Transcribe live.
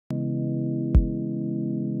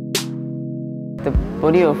The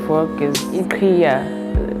body of work is Ikriya,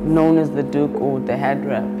 known as the duk or the head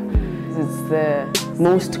wrap. It's the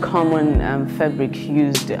most common fabric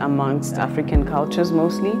used amongst African cultures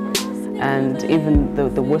mostly, and even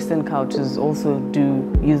the Western cultures also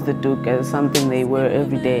do use the duk as something they wear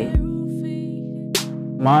every day.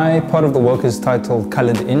 My part of the work is titled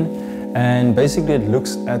Coloured In, and basically it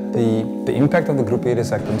looks at the impact of the Group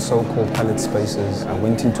Areas Act on so-called coloured spaces. I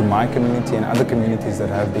went into my community and other communities that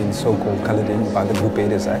have been so-called coloured in by the Group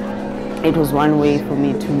Areas Act. It was one way for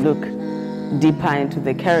me to look deeper into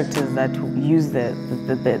the characters that use the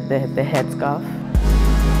headscarf.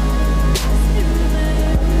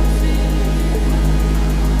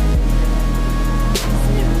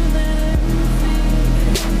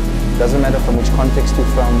 It doesn't matter from which context you're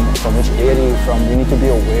from which area you're from, you need to be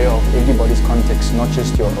aware of everybody's context, not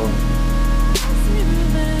just your own.